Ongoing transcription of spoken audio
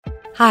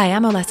Hi,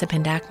 I'm Alessa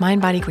Pindak,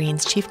 Mind Body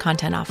Green's Chief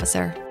Content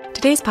Officer.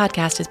 Today's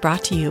podcast is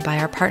brought to you by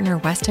our partner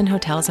Westin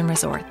Hotels and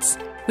Resorts.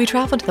 We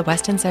traveled to the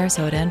Westin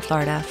Sarasota in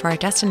Florida for our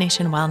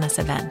destination wellness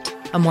event,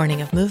 a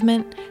morning of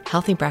movement,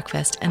 healthy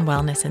breakfast, and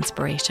wellness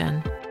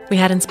inspiration. We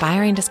had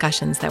inspiring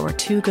discussions that were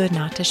too good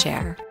not to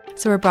share,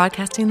 so we're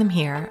broadcasting them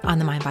here on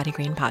the Mind Body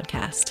Green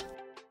podcast.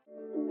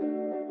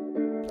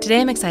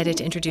 Today I'm excited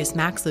to introduce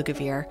Max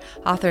Lugavere,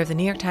 author of the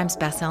New York Times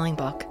bestselling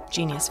book,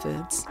 Genius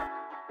Foods.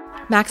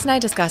 Max and I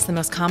discuss the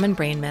most common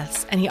brain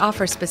myths, and he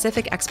offers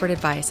specific expert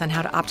advice on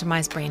how to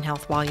optimize brain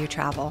health while you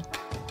travel.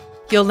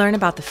 You'll learn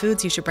about the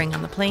foods you should bring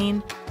on the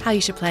plane, how you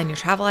should plan your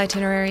travel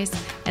itineraries,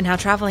 and how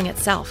traveling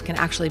itself can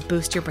actually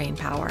boost your brain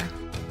power.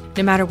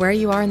 No matter where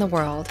you are in the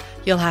world,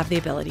 you'll have the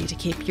ability to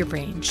keep your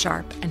brain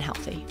sharp and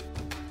healthy.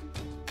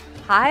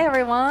 Hi,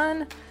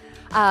 everyone.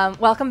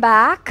 Welcome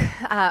back.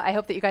 I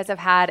hope that you guys have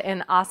had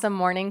an awesome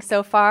morning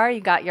so far.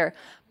 You got your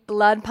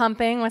blood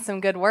pumping with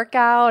some good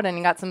workout, and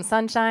you got some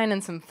sunshine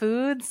and some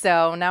food.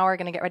 So now we're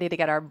going to get ready to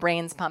get our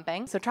brains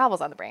pumping. So travel's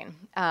on the brain.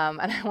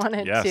 And I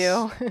wanted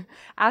to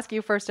ask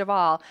you, first of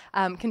all,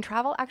 can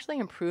travel actually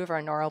improve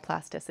our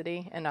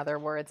neuroplasticity? In other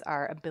words,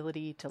 our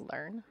ability to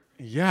learn?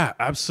 Yeah,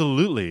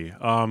 absolutely.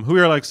 Who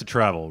here likes to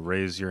travel?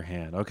 Raise your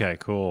hand. Okay,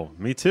 cool.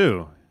 Me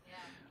too.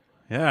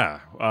 Yeah.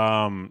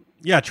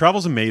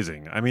 Travel's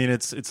amazing. I mean,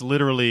 it's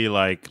literally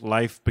like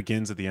life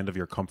begins at the end of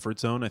your comfort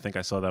zone. I think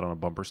I saw that on a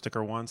bumper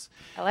sticker once.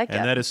 I like it.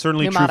 And that is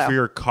certainly New true motto. for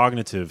your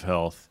cognitive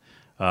health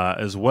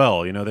as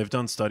well. You know, they've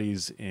done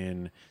studies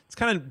it's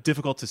kind of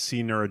difficult to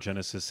see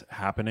neurogenesis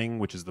happening,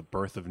 which is the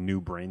birth of new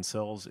brain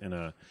cells in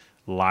a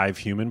live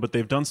human. But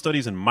they've done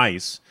studies in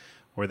mice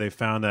where they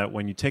found that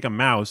when you take a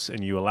mouse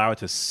and you allow it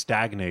to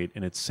stagnate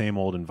in its same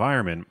old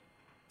environment,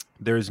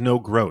 there's no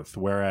growth,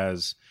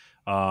 whereas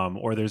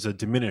or there's a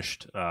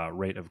diminished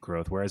rate of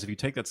growth. Whereas if you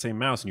take that same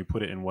mouse and you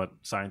put it in what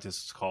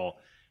scientists call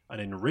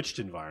an enriched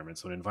environment,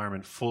 so an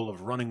environment full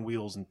of running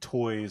wheels and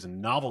toys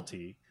and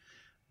novelty,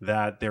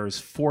 that there is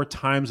 4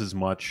 times as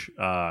much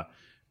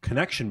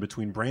connection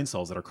between brain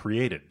cells that are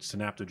created.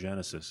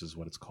 Synaptogenesis is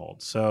what it's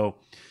called. So,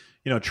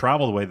 you know,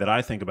 travel, the way that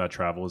I think about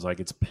travel is like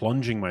it's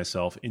plunging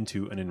myself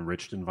into an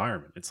enriched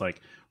environment. It's like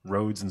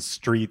roads and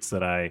streets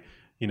that I,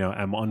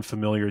 am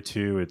unfamiliar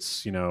to.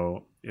 It's,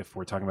 if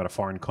we're talking about a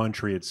foreign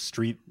country, it's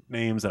street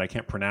names that I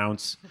can't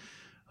pronounce.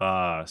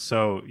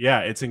 So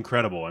yeah, it's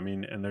incredible. I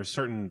mean, and there's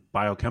certain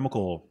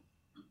biochemical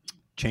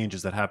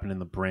changes that happen in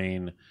the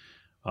brain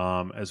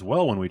as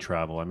well when we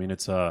travel. I mean,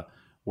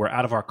 we're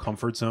out of our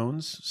comfort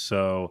zones.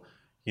 So,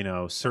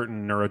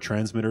 certain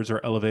neurotransmitters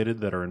are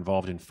elevated that are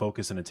involved in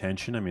focus and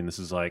attention. I mean, this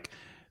is like,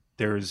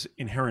 there's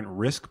inherent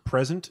risk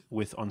present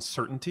with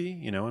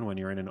uncertainty, and when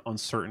you're in an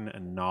uncertain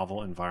and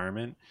novel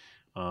environment,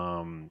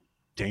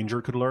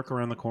 danger could lurk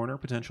around the corner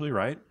potentially,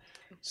 right?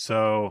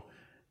 So,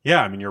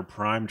 yeah, I mean, you're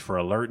primed for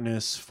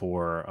alertness,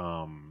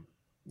 for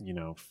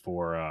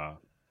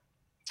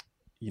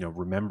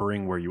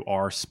remembering where you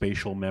are.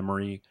 Spatial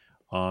memory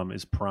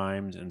is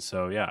primed, and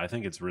so yeah, I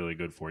think it's really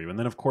good for you. And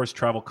then, of course,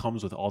 travel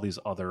comes with all these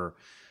other,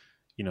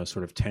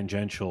 sort of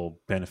tangential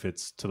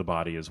benefits to the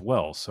body as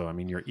well. So, I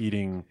mean, you're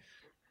eating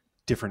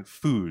different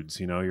foods,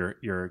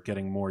 you're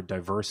getting more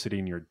diversity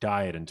in your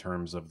diet in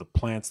terms of the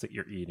plants that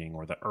you're eating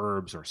or the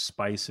herbs or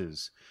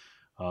spices.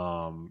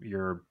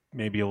 You're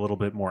maybe a little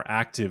bit more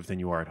active than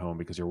you are at home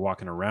because you're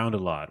walking around a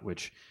lot,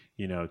 which,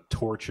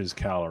 torches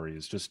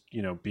calories. Just,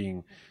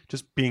 being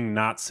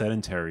not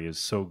sedentary is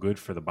so good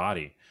for the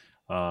body.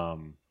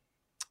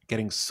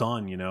 Getting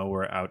sun,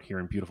 we're out here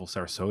in beautiful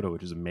Sarasota,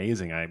 which is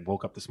amazing. I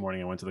woke up this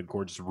morning, I went to the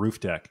gorgeous roof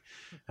deck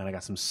and I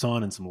got some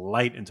sun and some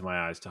light into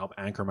my eyes to help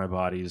anchor my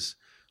body's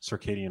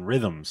circadian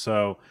rhythm.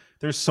 So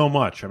there's so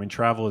much. I mean,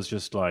 travel is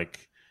just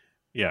like,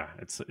 yeah,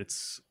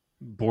 it's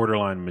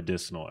borderline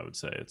medicinal, I would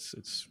say.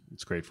 It's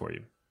great for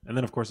you. And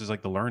then, of course, there's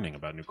like the learning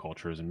about new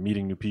cultures and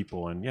meeting new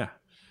people. And yeah.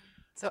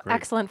 So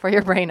excellent for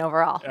your brain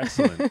overall.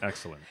 Excellent.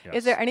 Yes.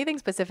 Is there anything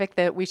specific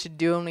that we should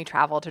do when we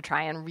travel to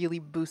try and really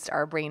boost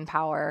our brain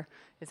power?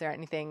 Is there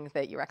anything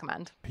that you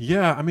recommend?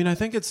 Yeah, I mean, I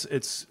think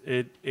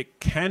it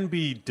can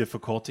be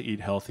difficult to eat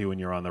healthy when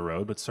you're on the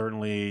road, but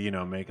certainly,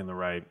 making the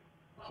right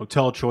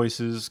hotel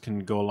choices can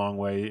go a long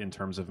way in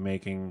terms of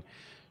making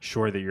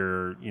sure that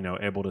you're,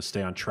 able to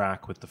stay on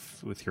track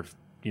with your,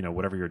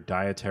 whatever your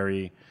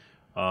dietary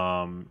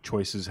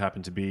choices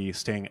happen to be.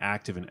 Staying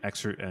active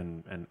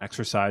and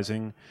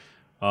exercising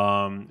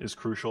is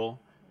crucial.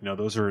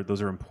 Those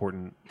are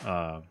important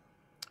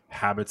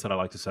habits that I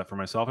like to set for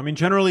myself. I mean,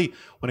 generally,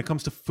 when it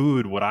comes to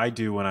food, what I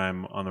do when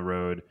I'm on the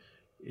road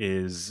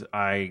is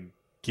I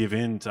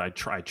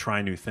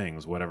try new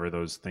things, whatever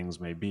those things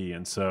may be,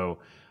 and so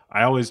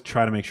I always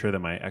try to make sure that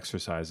my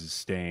exercise is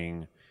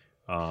staying,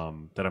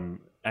 that I'm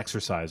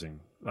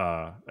exercising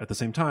at the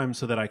same time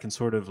so that I can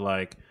sort of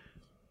like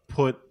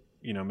put,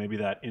 maybe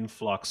that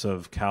influx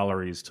of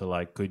calories to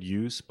like good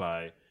use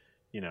by,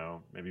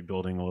 maybe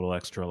building a little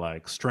extra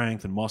like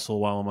strength and muscle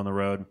while I'm on the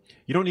road.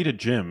 You don't need a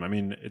gym. I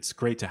mean, it's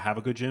great to have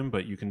a good gym,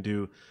 but you can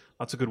do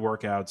lots of good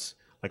workouts.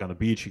 Like on the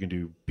beach, you can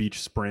do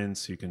beach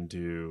sprints. You can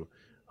do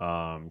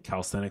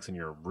calisthenics in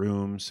your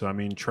room. So, I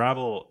mean,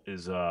 travel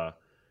is, a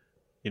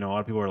lot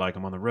of people are like,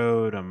 I'm on the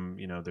road.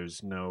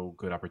 There's no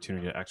good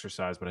opportunity to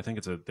exercise, but I think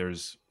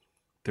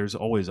there's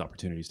always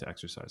opportunities to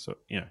exercise. So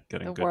yeah,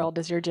 getting The good. world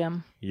is your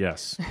gym.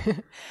 Yes,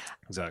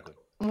 exactly.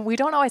 We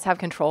don't always have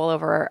control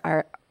over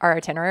our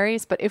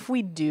itineraries, but if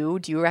we do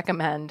you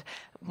recommend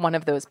one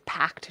of those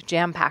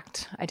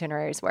jam-packed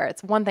itineraries where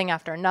it's one thing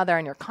after another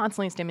and you're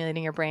constantly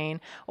stimulating your brain?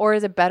 Or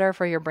is it better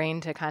for your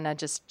brain to kind of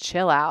just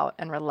chill out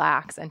and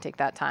relax and take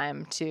that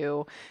time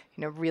to,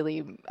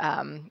 really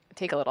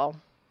take a little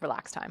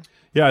relaxed time?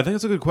 Yeah, I think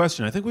that's a good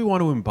question. I think we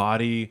want to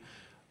embody,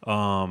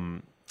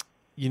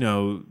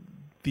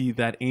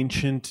 that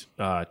ancient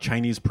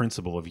Chinese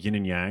principle of yin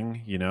and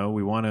yang.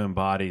 We want to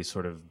embody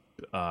sort of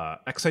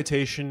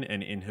excitation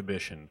and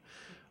inhibition,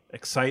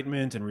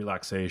 excitement and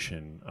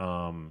relaxation,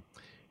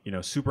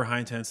 super high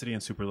intensity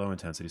and super low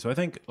intensity. So I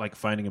think like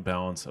finding a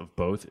balance of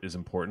both is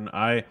important.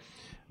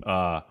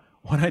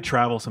 When I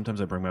travel, sometimes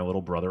I bring my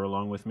little brother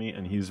along with me,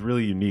 and he's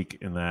really unique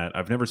in that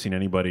I've never seen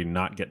anybody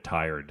not get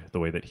tired the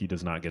way that he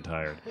does not get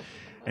tired.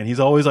 And he's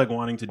always like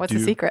wanting to What's the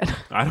secret?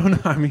 I don't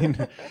know. I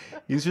mean,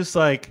 he's just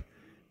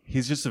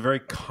a very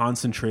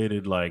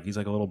concentrated, he's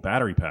like a little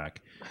battery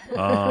pack.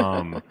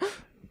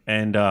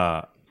 And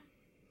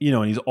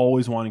he's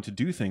always wanting to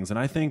do things. And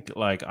I think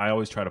I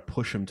always try to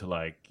push him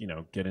to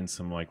get in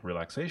some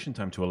relaxation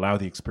time to allow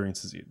the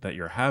experiences that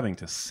you're having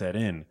to set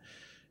in,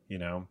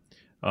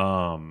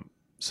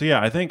 So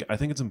yeah, I think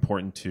it's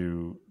important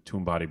to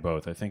embody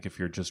both. I think if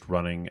you're just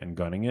running and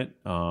gunning it,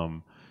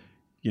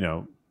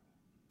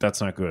 that's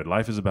not good.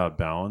 Life is about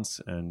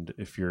balance. And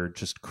if you're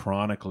just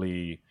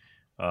chronically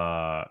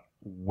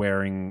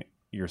wearing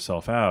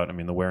yourself out, I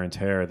mean, the wear and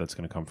tear that's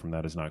going to come from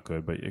that is not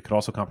good, but it could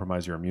also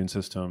compromise your immune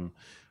system.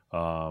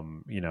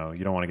 You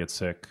don't want to get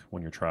sick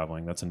when you're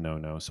traveling. That's a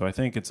no-no. So I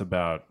think it's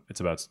about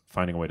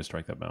finding a way to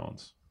strike that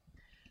balance.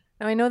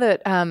 Now, I know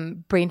that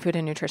brain food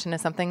and nutrition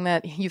is something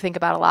that you think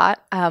about a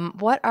lot.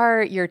 What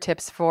are your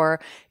tips for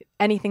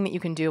anything that you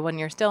can do when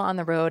you're still on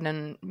the road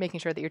and making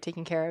sure that you're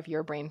taking care of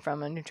your brain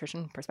from a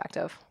nutrition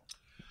perspective?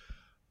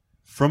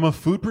 From a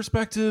food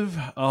perspective,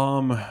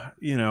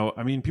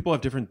 people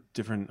have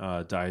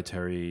different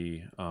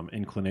dietary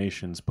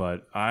inclinations,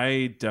 but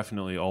I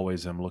definitely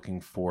always am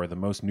looking for the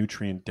most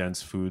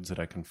nutrient-dense foods that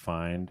I can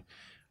find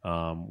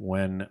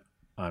when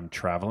I'm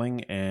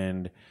traveling.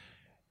 And,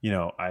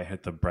 I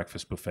hit the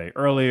breakfast buffet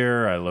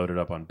earlier. I loaded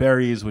up on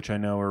berries, which I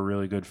know are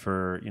really good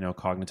for,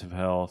 cognitive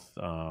health.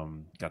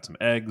 Got some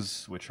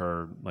eggs, which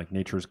are like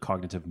nature's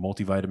cognitive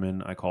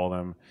multivitamin, I call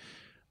them.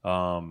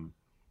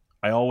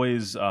 I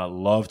always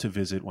love to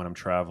visit when I'm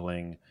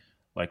traveling,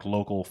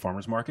 local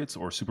farmers markets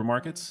or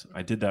supermarkets.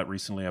 I did that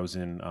recently. I was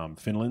in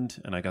Finland,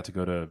 and I got to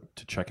go to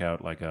check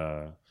out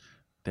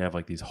they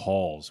have these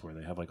halls where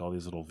they have all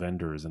these little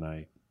vendors, and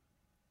I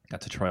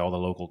got to try all the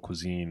local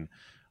cuisine.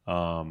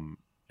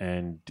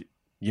 And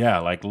yeah,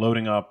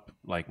 loading up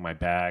my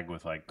bag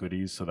with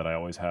goodies so that I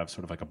always have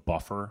sort of a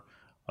buffer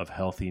of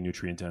healthy,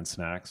 nutrient-dense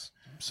snacks.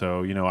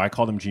 So, I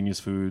call them genius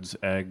foods: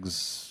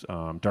 eggs,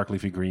 dark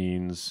leafy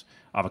greens,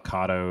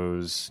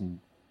 avocados,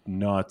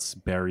 nuts,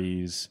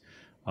 berries.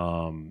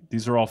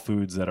 These are all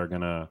foods that are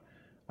gonna,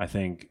 I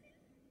think,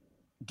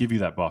 give you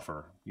that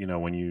buffer.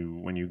 When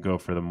you go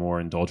for the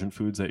more indulgent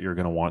foods that you're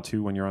gonna want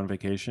to when you're on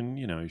vacation,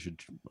 we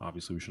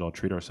should all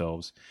treat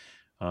ourselves.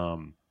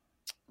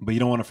 But you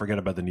don't want to forget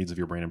about the needs of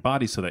your brain and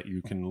body so that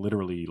you can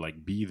literally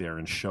be there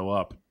and show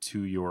up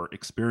to your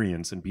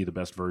experience and be the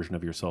best version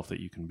of yourself that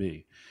you can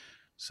be.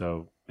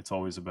 So it's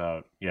always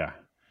about,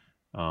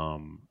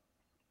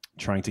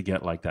 trying to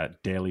get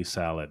that daily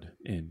salad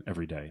in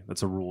every day.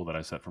 That's a rule that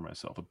I set for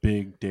myself, a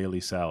big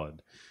daily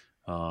salad.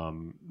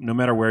 No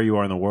matter where you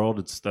are in the world,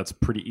 that's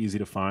pretty easy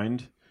to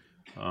find.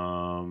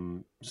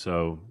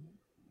 So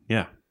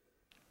yeah.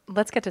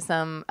 Let's get to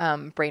some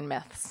brain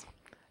myths.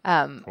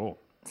 Cool.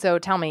 So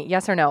tell me,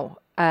 yes or no?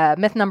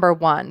 Myth number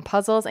 1,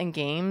 puzzles and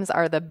games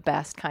are the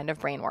best kind of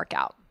brain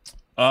workout.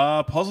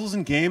 Puzzles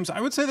and games, I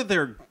would say that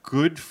they're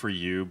good for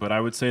you, but I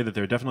would say that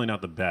they're definitely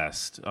not the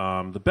best.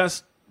 The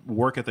best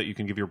workout that you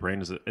can give your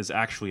brain is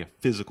actually a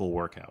physical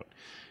workout,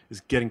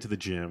 is getting to the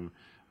gym.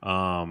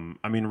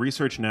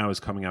 Research now is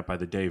coming out by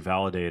the day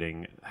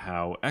validating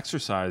how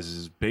exercise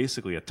is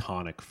basically a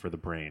tonic for the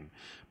brain,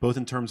 both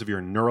in terms of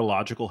your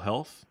neurological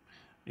health,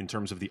 in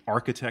terms of the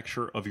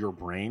architecture of your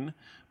brain,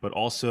 but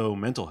also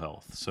mental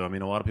health. So, a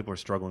lot of people are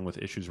struggling with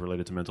issues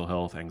related to mental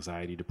health,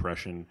 anxiety,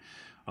 depression.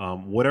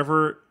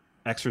 Whatever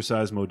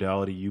exercise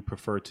modality you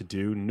prefer to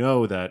do,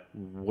 know that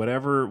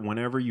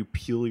whenever you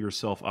peel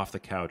yourself off the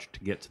couch to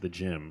get to the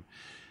gym,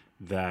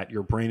 that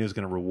your brain is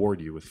going to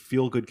reward you with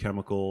feel-good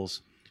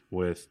chemicals,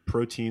 with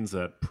proteins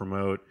that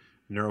promote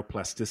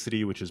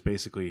neuroplasticity, which is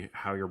basically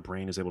how your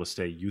brain is able to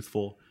stay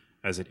youthful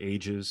as it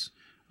ages.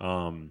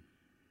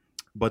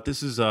 But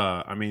this is,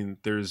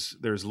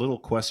 there's little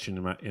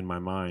question in my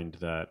mind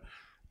that,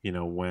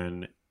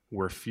 when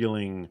we're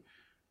feeling,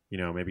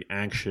 maybe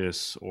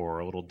anxious or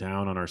a little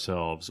down on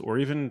ourselves, or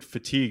even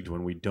fatigued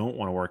when we don't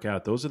want to work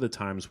out, those are the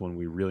times when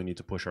we really need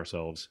to push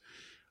ourselves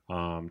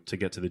to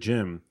get to the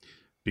gym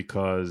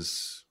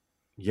because,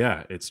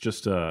 yeah, it's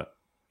just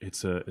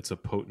it's a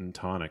potent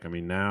tonic. I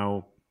mean,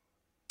 now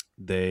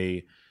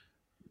they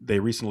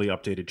recently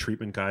updated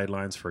treatment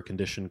guidelines for a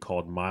condition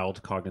called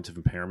mild cognitive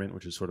impairment,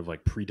 which is sort of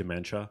like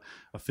pre-dementia.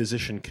 A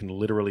physician can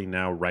literally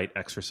now write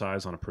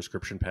exercise on a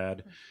prescription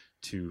pad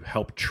to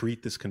help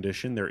treat this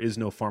condition. There is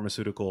no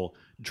pharmaceutical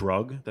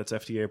drug that's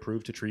FDA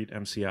approved to treat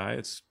MCI.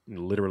 It's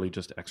literally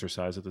just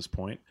exercise at this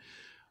point.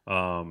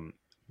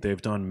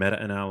 They've done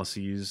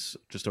meta-analyses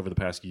just over the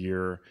past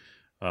year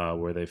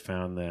where they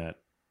found that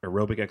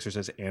aerobic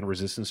exercise and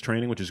resistance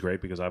training, which is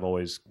great because I've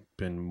always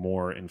been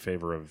more in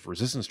favor of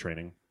resistance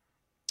training,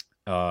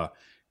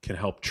 can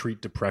help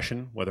treat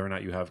depression, whether or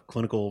not you have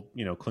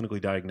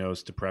clinically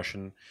diagnosed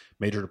depression,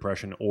 major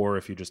depression, or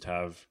if you just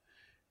have,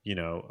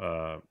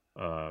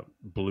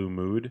 blue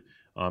mood,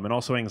 and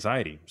also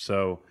anxiety.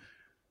 So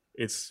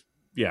it's,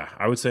 yeah,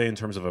 I would say in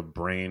terms of a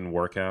brain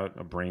workout,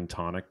 a brain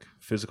tonic,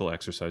 physical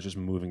exercise, just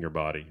moving your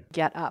body.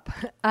 Get up.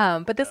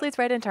 But this leads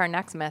right into our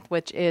next myth,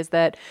 which is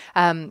that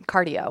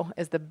cardio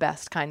is the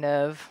best kind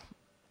of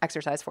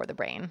exercise for the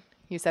brain.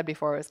 You said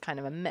before it was kind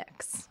of a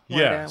mix.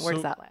 Where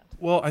does that land?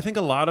 Well, I think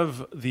a lot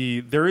of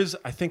there is,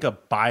 I think, a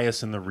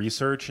bias in the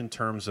research in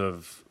terms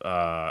of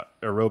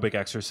aerobic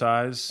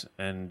exercise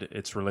and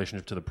its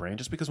relationship to the brain.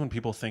 Just because when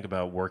people think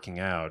about working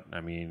out,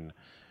 I mean,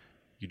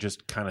 you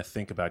just kind of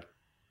think about,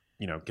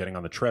 getting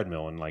on the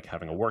treadmill and like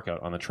having a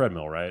workout on the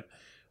treadmill, right?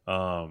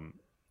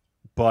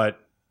 But,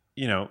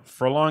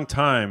 for a long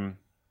time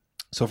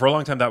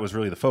that was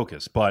really the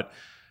focus. But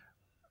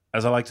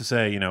as I like to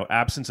say,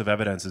 absence of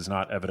evidence is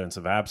not evidence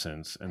of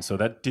absence. And so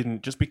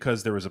just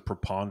because there was a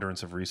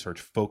preponderance of research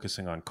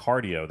focusing on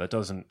cardio,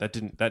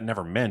 that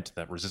never meant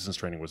that resistance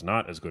training was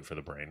not as good for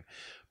the brain.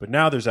 But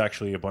now there's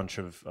actually a bunch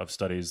of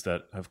studies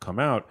that have come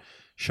out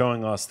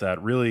showing us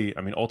that really, I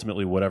mean,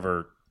 ultimately,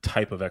 whatever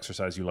type of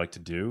exercise you like to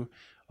do,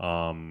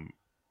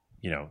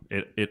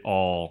 it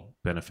all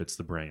benefits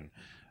the brain.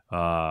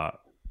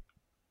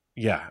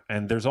 Yeah,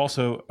 and there's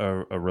also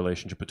a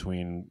relationship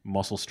between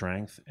muscle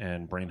strength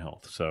and brain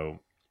health. So,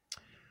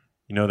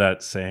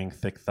 that saying,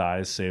 thick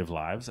thighs save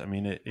lives? I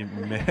mean, it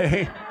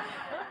may...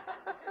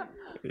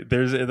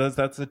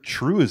 that's a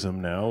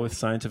truism now with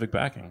scientific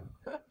backing.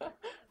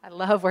 I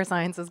love where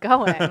science is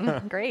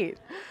going. Great.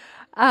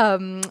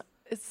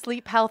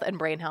 Sleep health and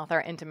brain health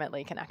are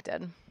intimately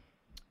connected.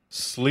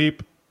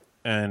 Sleep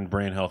and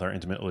brain health are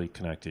intimately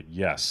connected,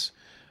 yes.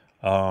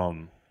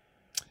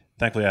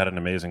 Thankfully, I had an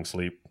amazing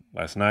sleep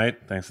last night,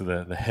 thanks to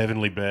the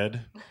heavenly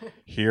bed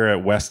here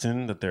at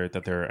Weston that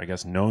they're I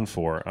guess known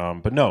for.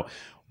 But no,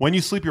 when you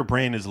sleep, your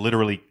brain is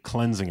literally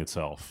cleansing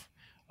itself.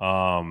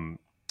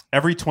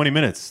 Every 20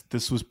 minutes,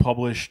 this was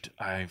published,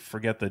 I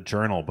forget the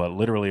journal, but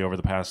literally over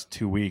the past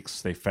 2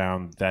 weeks, they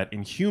found that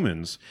in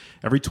humans,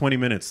 every 20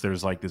 minutes,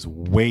 there's like this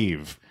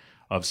wave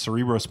of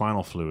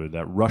cerebrospinal fluid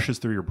that rushes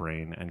through your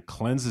brain and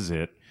cleanses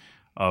it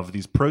of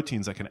these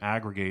proteins that can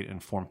aggregate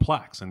and form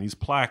plaques. And these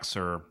plaques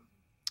are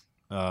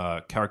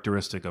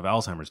characteristic of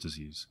Alzheimer's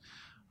disease,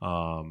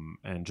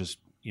 and just,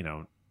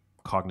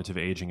 cognitive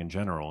aging in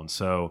general. And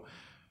so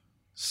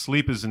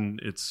sleep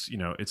it's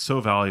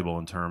so valuable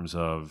in terms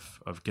of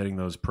getting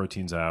those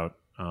proteins out.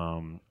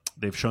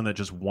 They've shown that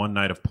just one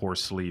night of poor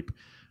sleep,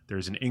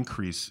 there's an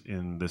increase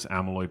in this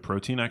amyloid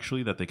protein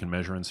actually that they can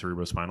measure in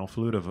cerebrospinal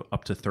fluid of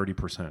up to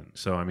 30%.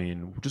 So, I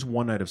mean, just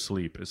one night of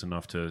sleep is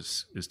enough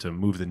to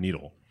move the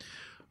needle.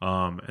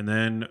 And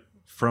then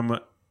from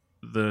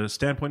the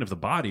standpoint of the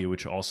body,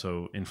 which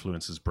also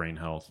influences brain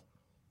health,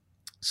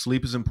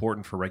 sleep is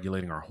important for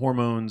regulating our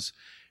hormones.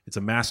 It's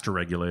a master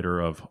regulator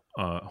of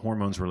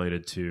hormones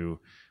related to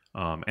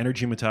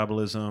energy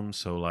metabolism.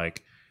 So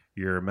like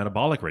your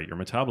metabolic rate, your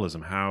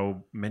metabolism,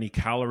 how many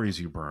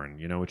calories you burn,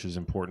 which is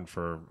important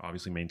for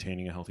obviously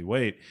maintaining a healthy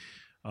weight.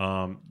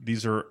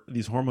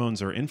 These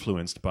hormones are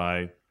influenced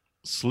by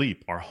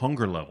sleep, our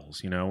hunger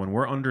levels. When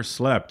we're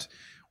underslept,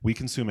 we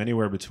consume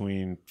anywhere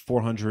between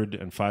 400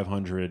 and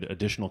 500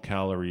 additional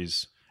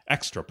calories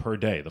extra per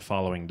day the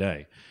following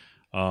day.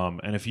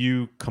 And if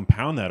you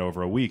compound that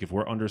over a week, if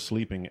we're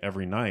undersleeping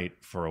every night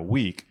for a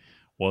week,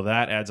 well,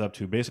 that adds up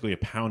to basically a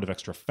pound of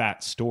extra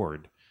fat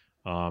stored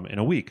in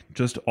a week,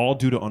 just all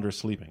due to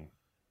undersleeping.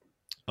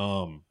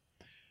 And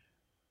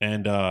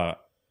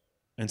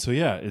so,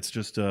 yeah, it's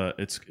just,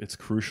 it's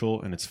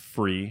crucial and it's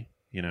free,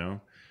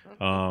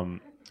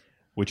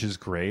 which is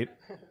great.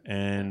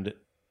 And,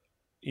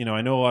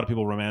 I know a lot of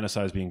people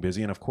romanticize being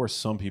busy, and of course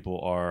some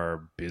people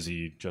are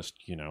busy just,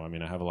 I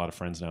mean, I have a lot of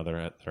friends now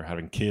that are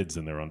having kids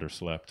and they're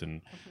underslept,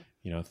 and,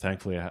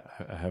 thankfully I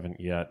haven't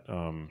yet,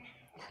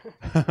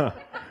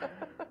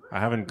 I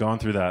haven't gone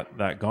through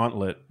that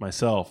gauntlet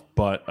myself,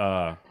 but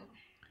I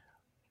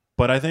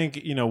think,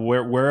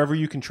 wherever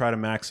you can try to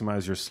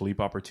maximize your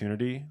sleep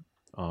opportunity,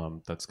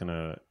 that's going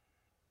to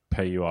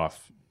pay you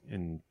off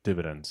in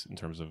dividends in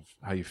terms of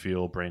how you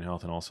feel, brain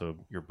health, and also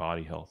your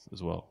body health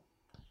as well.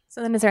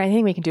 So then is there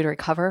anything we can do to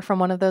recover from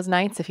one of those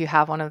nights? If you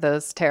have one of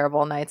those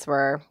terrible nights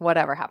where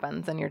whatever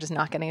happens and you're just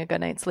not getting a good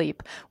night's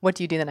sleep, what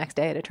do you do the next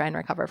day to try and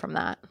recover from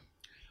that?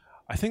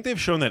 I think they've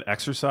shown that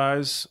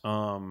exercise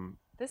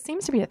This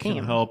seems to be a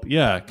theme.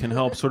 can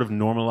help sort of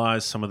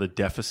normalize some of the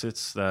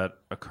deficits that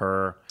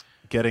occur.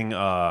 Getting,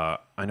 I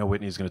know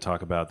Whitney's going to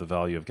talk about the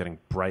value of getting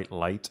bright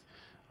light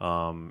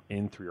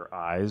in through your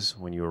eyes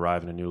when you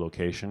arrive in a new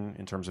location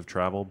in terms of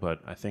travel,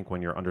 but I think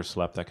when you're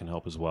underslept, that can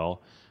help as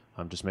well.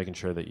 Just making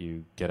sure that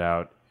you get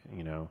out,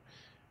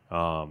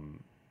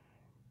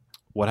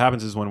 what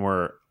happens is when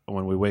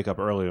we wake up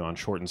early on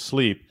shortened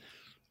sleep,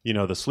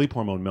 the sleep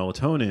hormone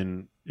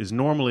melatonin is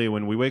normally,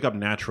 when we wake up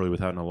naturally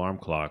without an alarm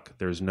clock,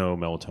 there's no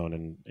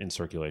melatonin in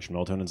circulation.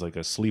 Melatonin is like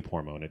a sleep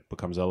hormone. It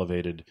becomes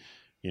elevated,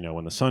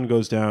 when the sun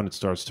goes down, it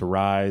starts to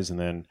rise, and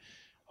then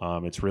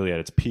it's really at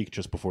its peak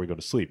just before we go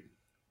to sleep.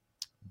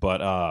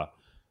 But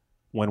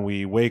when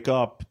we wake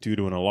up due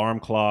to an alarm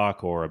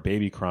clock or a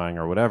baby crying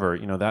or whatever,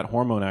 that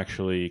hormone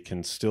actually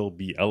can still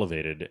be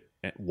elevated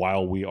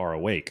while we are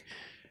awake.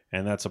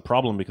 And that's a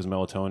problem because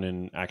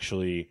melatonin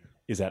actually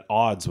is at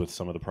odds with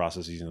some of the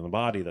processes in the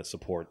body that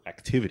support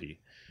activity.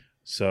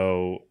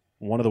 So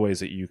one of the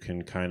ways that you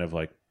can kind of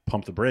like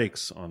pump the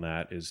brakes on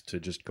that is to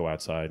just go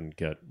outside and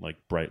get like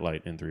bright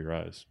light in through your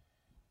eyes.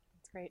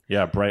 That's great.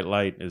 Yeah, bright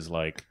light is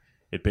like,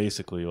 it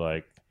basically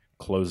like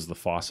closes the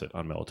faucet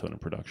on melatonin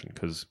production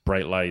because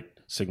bright light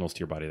signals to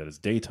your body that it's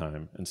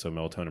daytime, and so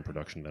melatonin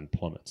production then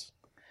plummets.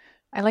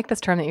 I like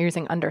this term that you're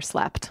using,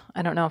 underslept.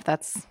 I don't know if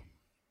that's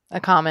a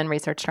common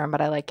research term,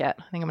 but I like it.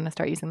 I think I'm going to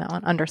start using that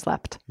one,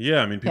 underslept.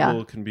 Yeah, I mean,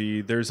 people can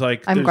be,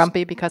 I'm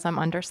grumpy because I'm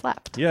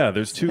underslept. Yeah,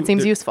 there's two. It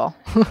seems useful.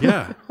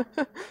 Yeah.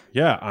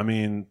 Yeah, I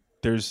mean,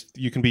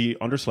 you can be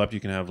underslept, you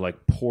can have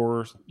like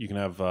poor, you can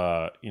have,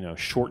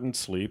 shortened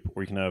sleep,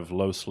 or you can have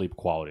low sleep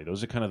quality.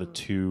 Those are kind of the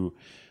two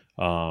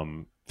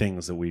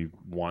things that we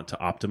want to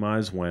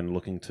optimize when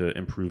looking to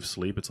improve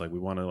sleep. It's like we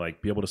want to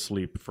like be able to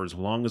sleep for as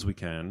long as we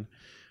can.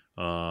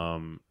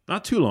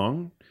 Not too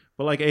long,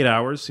 but like 8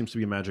 hours seems to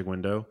be a magic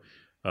window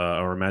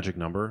or a magic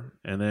number.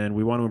 And then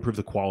we want to improve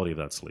the quality of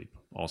that sleep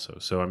also.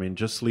 So, I mean,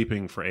 just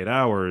sleeping for 8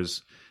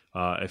 hours,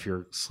 if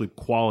your sleep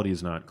quality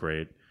is not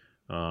great,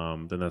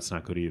 then that's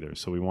not good either.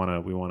 So we want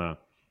to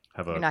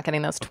have You're not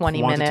getting those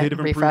 20-minute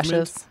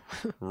refreshes.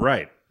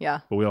 Right.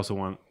 Yeah. But we also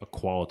want a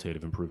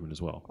qualitative improvement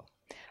as well.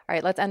 All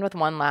right, let's end with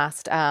one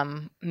last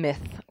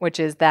myth, which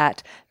is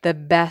that the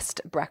best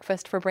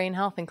breakfast for brain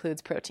health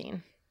includes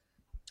protein.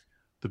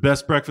 The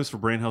best breakfast for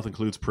brain health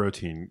includes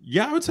protein.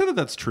 Yeah, I would say that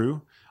that's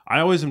true.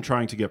 I always am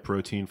trying to get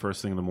protein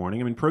first thing in the morning.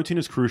 I mean, protein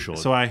is crucial.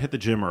 So I hit the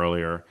gym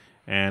earlier,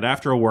 and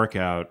after a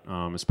workout,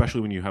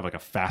 especially when you have like a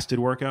fasted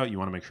workout, you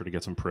want to make sure to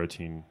get some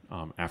protein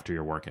after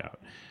your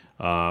workout.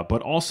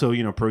 But also,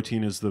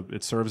 protein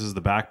it serves as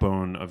the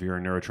backbone of your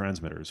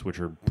neurotransmitters, which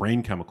are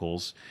brain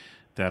chemicals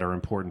that are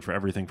important for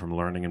everything from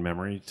learning and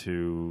memory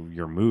to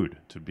your mood,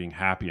 to being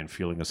happy and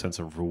feeling a sense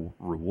of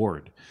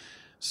reward.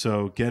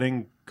 So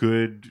getting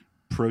good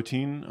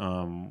protein,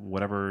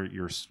 whatever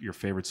your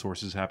favorite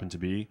sources happen to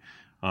be,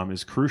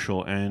 is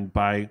crucial. And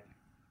by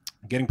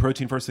getting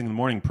protein first thing in the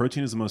morning,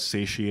 protein is the most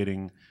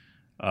satiating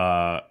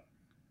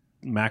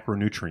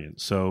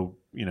macronutrient. So,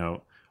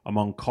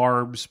 among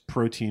carbs,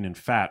 protein, and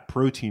fat,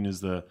 protein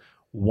is the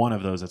one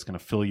of those that's going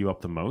to fill you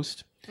up the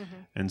most.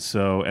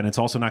 Mm-hmm. And it's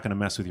also not going to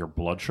mess with your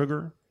blood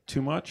sugar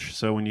too much.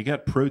 So when you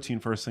get protein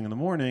first thing in the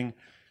morning,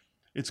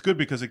 it's good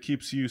because it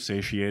keeps you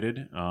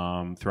satiated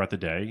throughout the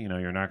day.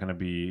 You're not going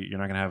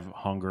to have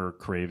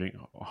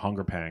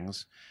hunger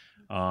pangs,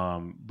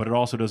 but it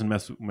also doesn't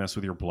mess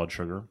with your blood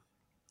sugar.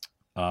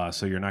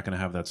 So you're not going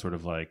to have that sort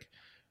of like,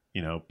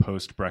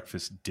 post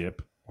breakfast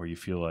dip where you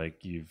feel like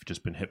you've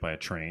just been hit by a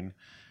train,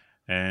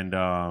 and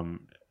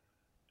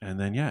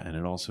then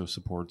it also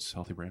supports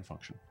healthy brain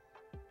function.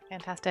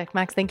 Fantastic.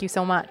 Max, thank you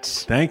so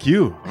much. Thank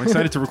you. I'm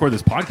excited to record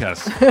this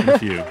podcast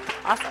with you.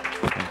 Awesome.